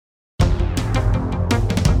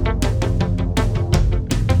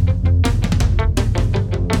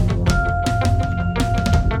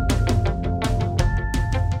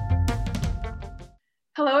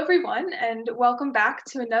everyone, and welcome back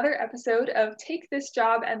to another episode of Take This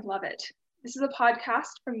Job and Love It. This is a podcast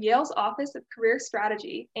from Yale's Office of Career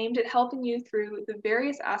Strategy aimed at helping you through the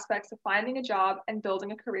various aspects of finding a job and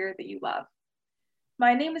building a career that you love.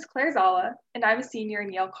 My name is Claire Zala, and I'm a senior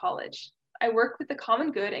in Yale College. I work with the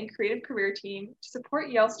Common Good and Creative Career team to support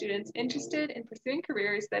Yale students interested in pursuing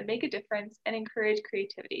careers that make a difference and encourage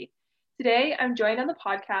creativity. Today, I'm joined on the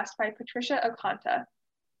podcast by Patricia Oconta.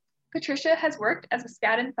 Patricia has worked as a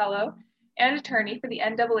Skadden Fellow and attorney for the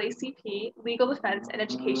NAACP Legal Defense and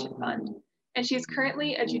Education Fund, and she is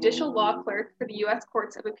currently a judicial law clerk for the U.S.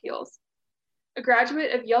 Courts of Appeals. A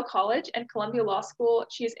graduate of Yale College and Columbia Law School,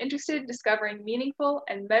 she is interested in discovering meaningful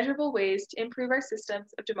and measurable ways to improve our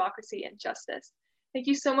systems of democracy and justice. Thank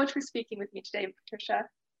you so much for speaking with me today, Patricia.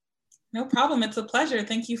 No problem. It's a pleasure.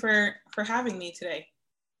 Thank you for having me today.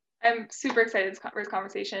 I'm super excited for this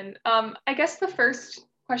conversation. I guess the first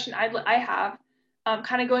question I have,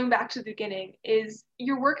 kind of going back to the beginning, is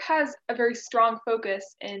your work has a very strong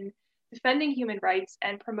focus in defending human rights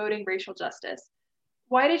and promoting racial justice.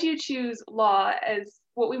 Why did you choose law as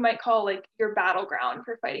what we might call like your battleground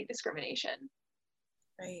for fighting discrimination?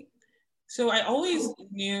 Right. So I always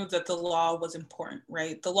knew that the law was important,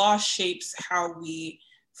 right? The law shapes how we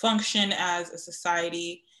function as a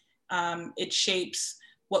society. It shapes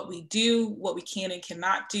what we do, what we can and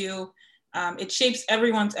cannot do. It shapes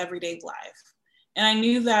everyone's everyday life. And I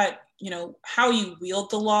knew that, how you wield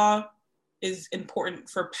the law is important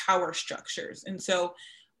for power structures. And so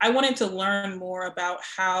I wanted to learn more about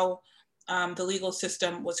how the legal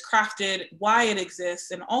system was crafted, why it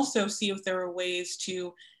exists, and also see if there were ways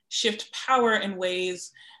to shift power in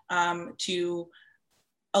ways to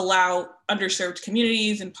allow underserved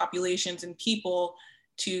communities and populations and people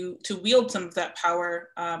to wield some of that power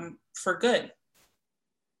for good.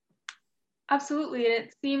 Absolutely, and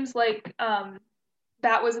it seems like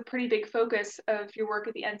that was a pretty big focus of your work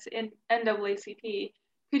at the NAACP.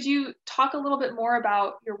 Could you talk a little bit more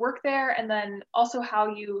about your work there and then also how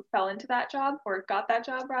you fell into that job, or got that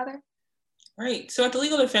job rather? Right, so at the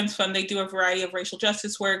Legal Defense Fund, they do a variety of racial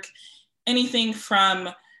justice work, anything from,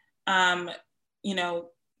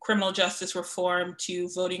 criminal justice reform to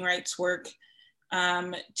voting rights work,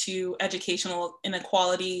 to educational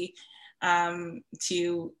inequality,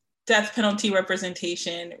 to death penalty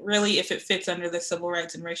representation. Really, if it fits under the civil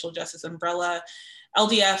rights and racial justice umbrella,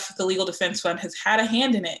 LDF, the Legal Defense Fund, has had a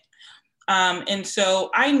hand in it. And so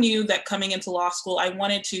I knew that coming into law school, I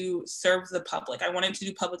wanted to serve the public. I wanted to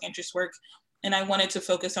do public interest work, and I wanted to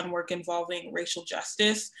focus on work involving racial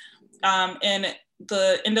justice. And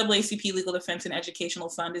the NAACP Legal Defense and Educational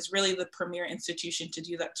Fund is really the premier institution to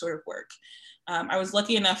do that sort of work. I was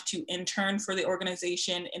lucky enough to intern for the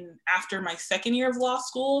organization after my second year of law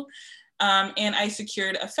school, and I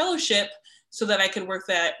secured a fellowship so that I could work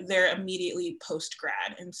there immediately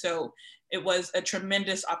post-grad. And so it was a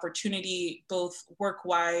tremendous opportunity, both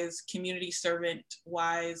work-wise, community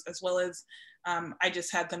servant-wise, as well as I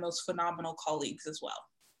just had the most phenomenal colleagues as well.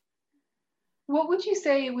 What would you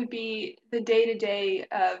say would be the day-to-day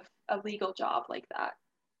of a legal job like that?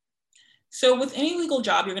 So with any legal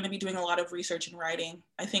job, you're going to be doing a lot of research and writing.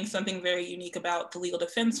 I think something very unique about the Legal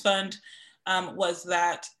Defense Fund was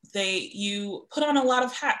that you put on a lot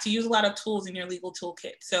of hats, you use a lot of tools in your legal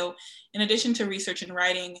toolkit. So in addition to research and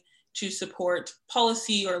writing to support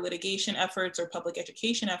policy or litigation efforts or public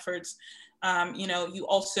education efforts, you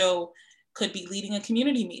also could be leading a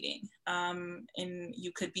community meeting, and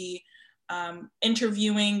you could be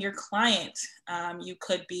interviewing your client. You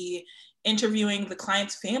could be interviewing the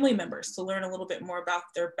client's family members to learn a little bit more about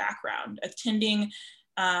their background, attending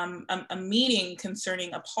a meeting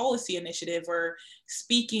concerning a policy initiative, or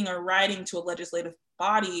speaking or writing to a legislative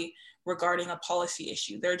body regarding a policy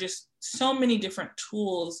issue. There are just so many different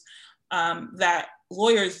tools that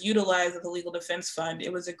lawyers utilize at the Legal Defense Fund.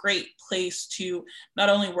 It was a great place to not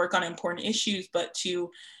only work on important issues, but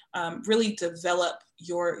to really develop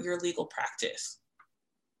your legal practice.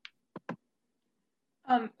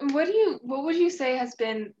 What would you say has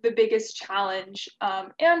been the biggest challenge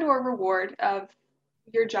and or reward of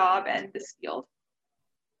your job and this field?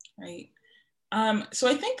 Right. So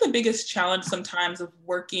I think the biggest challenge sometimes of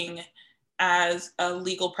working as a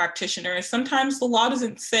legal practitioner is sometimes the law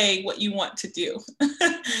doesn't say what you want to do.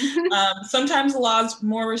 Sometimes the law is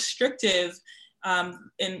more restrictive, and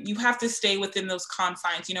you have to stay within those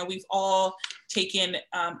confines. We've all taken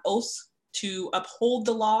oaths to uphold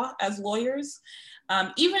the law as lawyers,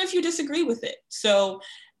 even if you disagree with it. So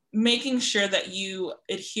making sure that you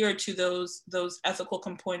adhere to those ethical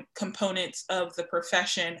components of the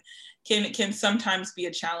profession can sometimes be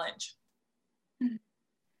a challenge.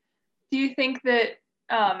 Do you think that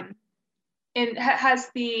And has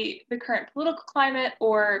the current political climate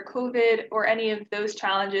or COVID or any of those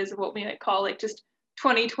challenges of what we might call like just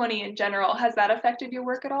 2020 in general, has that affected your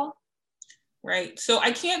work at all? Right. So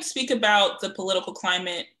I can't speak about the political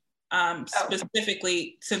climate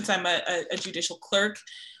specifically since I'm a judicial clerk,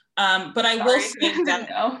 but I will say that,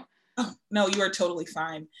 oh, no, you are totally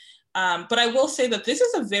fine. But I will say that this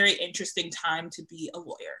is a very interesting time to be a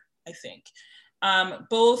lawyer, I think.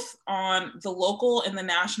 Both on the local and the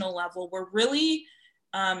national level, we're really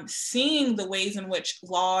seeing the ways in which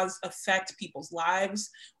laws affect people's lives.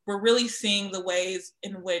 We're really seeing the ways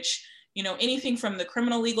in which, you know, anything from the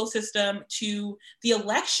criminal legal system to the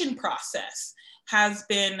election process has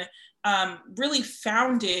been really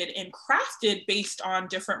founded and crafted based on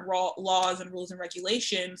different laws and rules and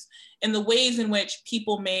regulations, and the ways in which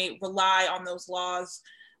people may rely on those laws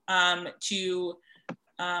to,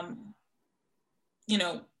 you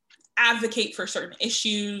know, advocate for certain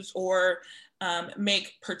issues or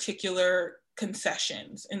make particular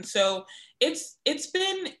concessions. And so it's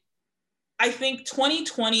been, I think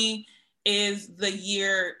 2020 is the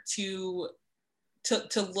year to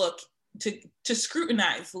look to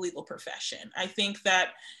scrutinize the legal profession. I think that,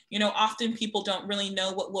 you know, often people don't really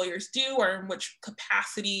know what lawyers do or in which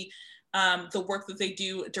capacity the work that they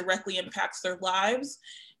do directly impacts their lives.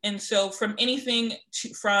 And so from anything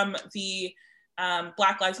from the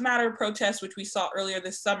Black Lives Matter protests, which we saw earlier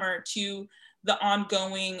this summer, to the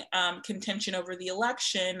ongoing contention over the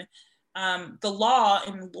election, the law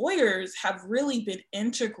and lawyers have really been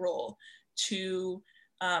integral to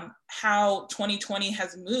how 2020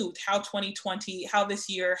 has moved, how this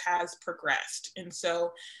year has progressed. And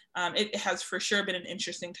so it has for sure been an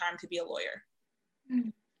interesting time to be a lawyer.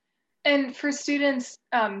 And for students,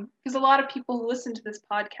 because a lot of people who listen to this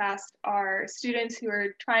podcast are students who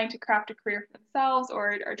are trying to craft a career for themselves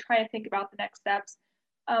or are trying to think about the next steps.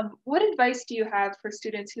 What advice do you have for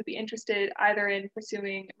students who'd be interested either in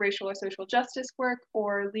pursuing racial or social justice work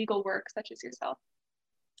or legal work, such as yourself?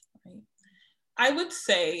 Right. I would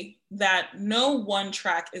say that no one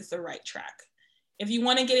track is the right track. If you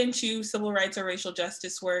want to get into civil rights or racial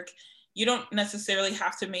justice work, you don't necessarily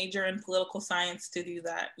have to major in political science to do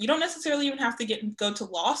that. You don't necessarily even have to go to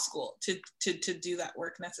law school to do that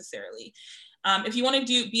work necessarily. If you want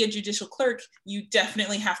to be a judicial clerk, you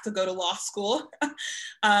definitely have to go to law school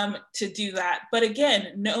to do that. But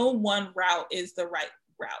again, no one route is the right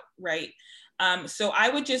route, right? So I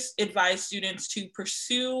would just advise students to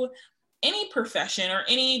pursue any profession or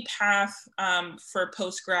any path for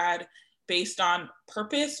post-grad based on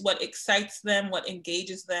purpose, what excites them, what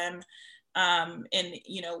engages them, and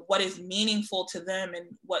you know, what is meaningful to them and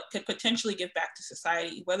what could potentially give back to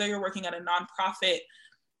society. Whether you're working at a nonprofit,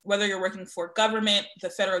 whether you're working for government,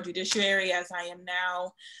 the federal judiciary, as I am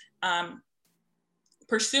now,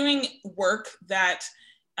 pursuing work that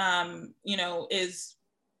you know, is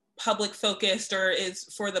public focused or is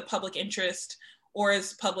for the public interest or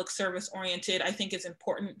is public service oriented, I think is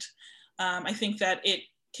important. I think that it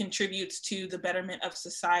contributes to the betterment of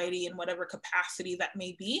society in whatever capacity that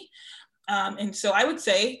may be. And so I would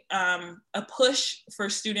say a push for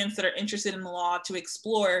students that are interested in the law to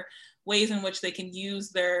explore ways in which they can use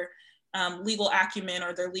their legal acumen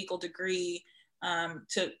or their legal degree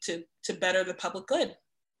to better the public good.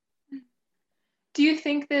 Do you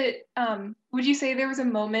think that, would you say there was a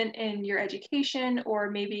moment in your education or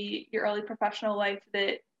maybe your early professional life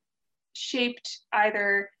that shaped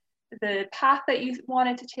either the path that you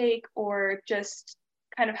wanted to take or just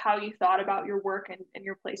kind of how you thought about your work and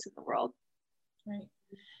your place in the world? Right.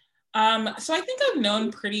 So I think I've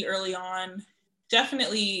known pretty early on,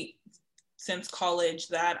 definitely since college,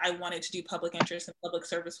 that I wanted to do public interest and public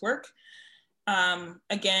service work.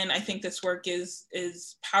 Again, I think this work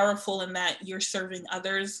is powerful in that you're serving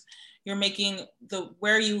others, you're making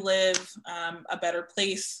where you live a better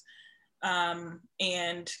place,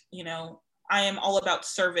 and you know, I am all about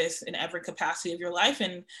service in every capacity of your life,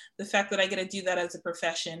 and the fact that I get to do that as a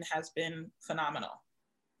profession has been phenomenal.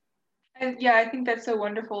 And yeah, I think that's so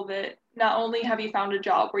wonderful that not only have you found a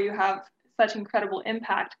job where you have such incredible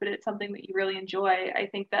impact, but it's something that you really enjoy. I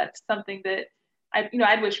think that's something that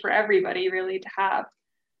I'd wish for everybody really to have.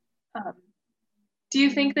 Do you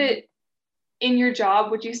think that in your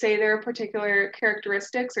job, would you say there are particular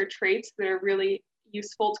characteristics or traits that are really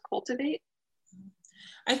useful to cultivate?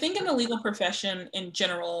 I think in the legal profession in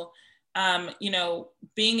general, you know,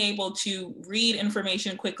 being able to read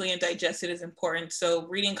information quickly and digest it is important. So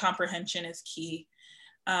reading comprehension is key.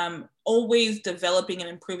 Always developing and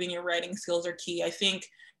improving your writing skills are key. I think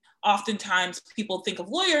oftentimes people think of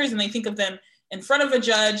lawyers and they think of them in front of a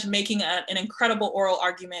judge making an incredible oral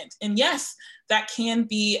argument. And yes, that can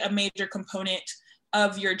be a major component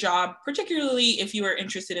of your job, particularly if you are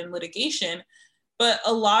interested in litigation. But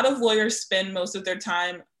a lot of lawyers spend most of their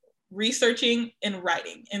time researching and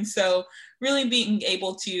writing. And so really being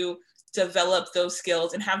able to develop those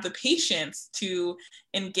skills and have the patience to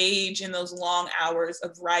engage in those long hours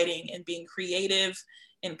of writing and being creative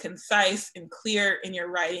and concise and clear in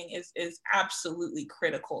your writing is absolutely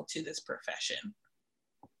critical to this profession.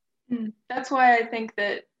 That's why I think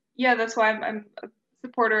that, that's why I'm a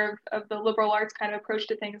supporter of the liberal arts kind of approach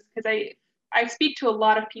to things, because I speak to a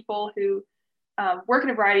lot of people who work in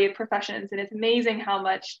a variety of professions, and it's amazing how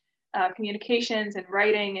much communications and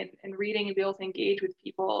writing and reading and be able to engage with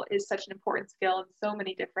people is such an important skill in so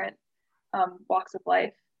many different walks of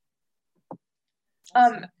life.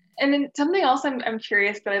 And then something else I'm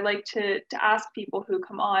curious that I like to ask people who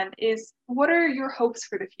come on is, what are your hopes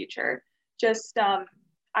for the future? Just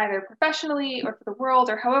either professionally or for the world,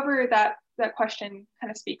 or however that question kind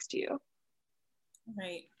of speaks to you.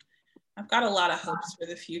 Right. I've got a lot of hopes for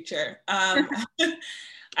the future.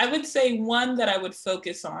 I would say one that I would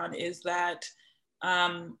focus on is that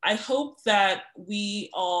I hope that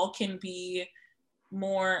we all can be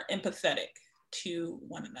more empathetic to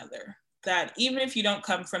one another. That even if you don't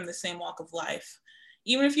come from the same walk of life,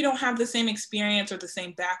 even if you don't have the same experience or the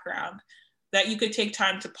same background, that you could take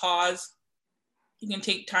time to pause, you can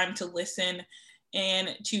take time to listen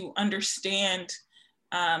and to understand,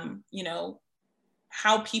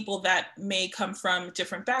 how people that may come from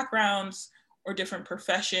different backgrounds or different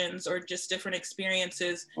professions or just different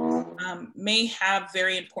experiences may have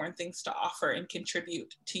very important things to offer and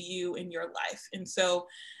contribute to you in your life. And so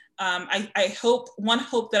I hope, one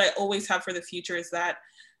hope that I always have for the future is that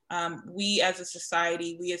we as a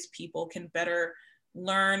society, we as people can better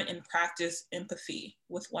learn and practice empathy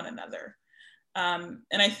with one another. And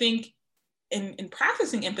I think in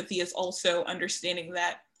practicing empathy is also understanding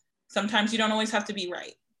that sometimes you don't always have to be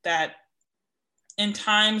right, that in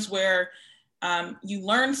times where you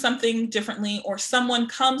learn something differently, or someone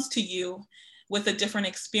comes to you with a different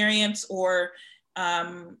experience or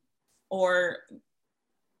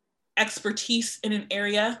expertise in an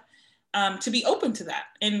area, to be open to that,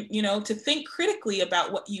 and to think critically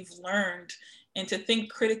about what you've learned, and to think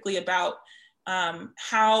critically about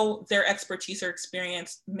how their expertise or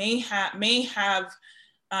experience may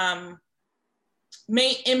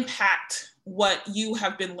impact what you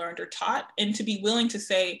have been learned or taught, and to be willing to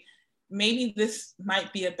say, maybe this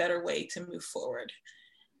might be a better way to move forward.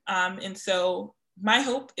 And so my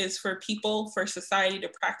hope is for people, for society to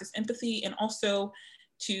practice empathy, and also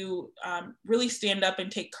to really stand up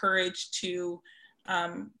and take courage to,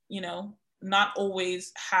 not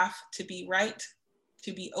always have to be right,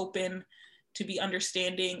 to be open, to be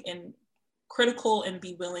understanding and critical, and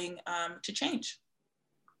be willing to change.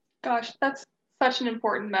 Gosh, that's such an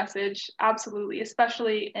important message. Absolutely,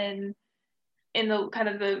 especially in the kind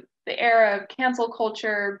of the era of cancel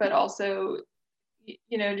culture, but also,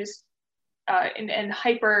 just in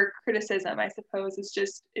hyper criticism, I suppose,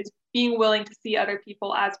 is being willing to see other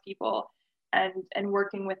people as people and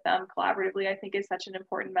working with them collaboratively, I think is such an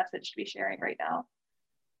important message to be sharing right now.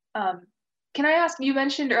 Can I ask, you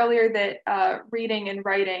mentioned earlier that reading and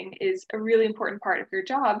writing is a really important part of your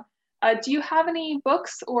job. Do you have any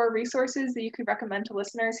books or resources that you could recommend to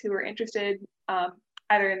listeners who are interested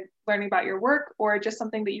either in learning about your work or just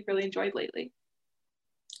something that you've really enjoyed lately?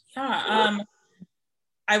 Yeah,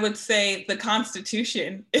 I would say the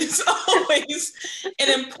Constitution is always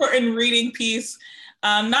an important reading piece,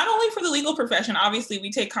 not only for the legal profession. Obviously,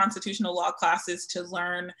 we take constitutional law classes to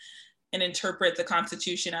learn and interpret the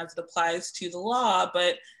Constitution as it applies to the law,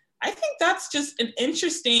 but I think that's just an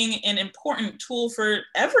interesting and important tool for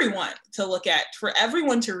everyone to look at, for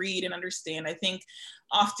everyone to read and understand. I think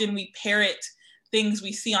often we parrot things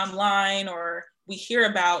we see online or we hear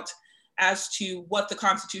about as to what the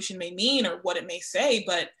Constitution may mean or what it may say,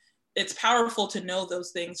 but it's powerful to know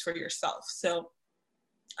those things for yourself. So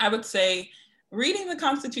I would say reading the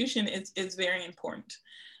Constitution is very important.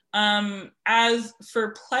 As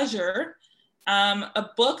for pleasure, a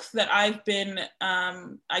book that I've been,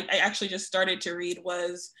 I actually just started to read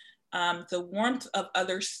was The Warmth of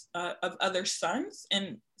Other Suns,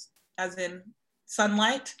 and as in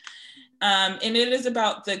sunlight. And it is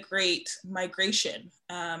about the Great Migration,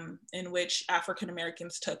 in which African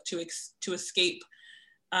Americans took to escape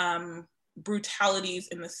brutalities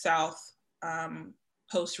in the South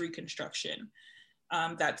post-Reconstruction.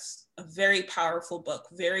 That's a very powerful book,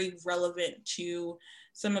 very relevant to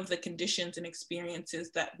some of the conditions and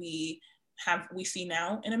experiences that we we see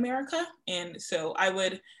now in America. And so I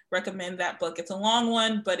would recommend that book. It's a long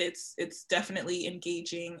one, but it's definitely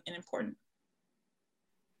engaging and important.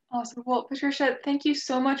 Awesome. Well, Patricia, thank you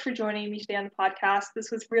so much for joining me today on the podcast.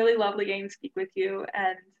 This was really lovely getting to speak with you.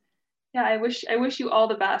 And yeah, I wish you all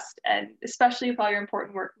the best, and especially with all your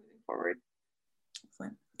important work moving forward.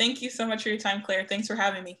 Excellent. Thank you so much for your time, Claire. Thanks for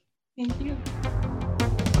having me. Thank you.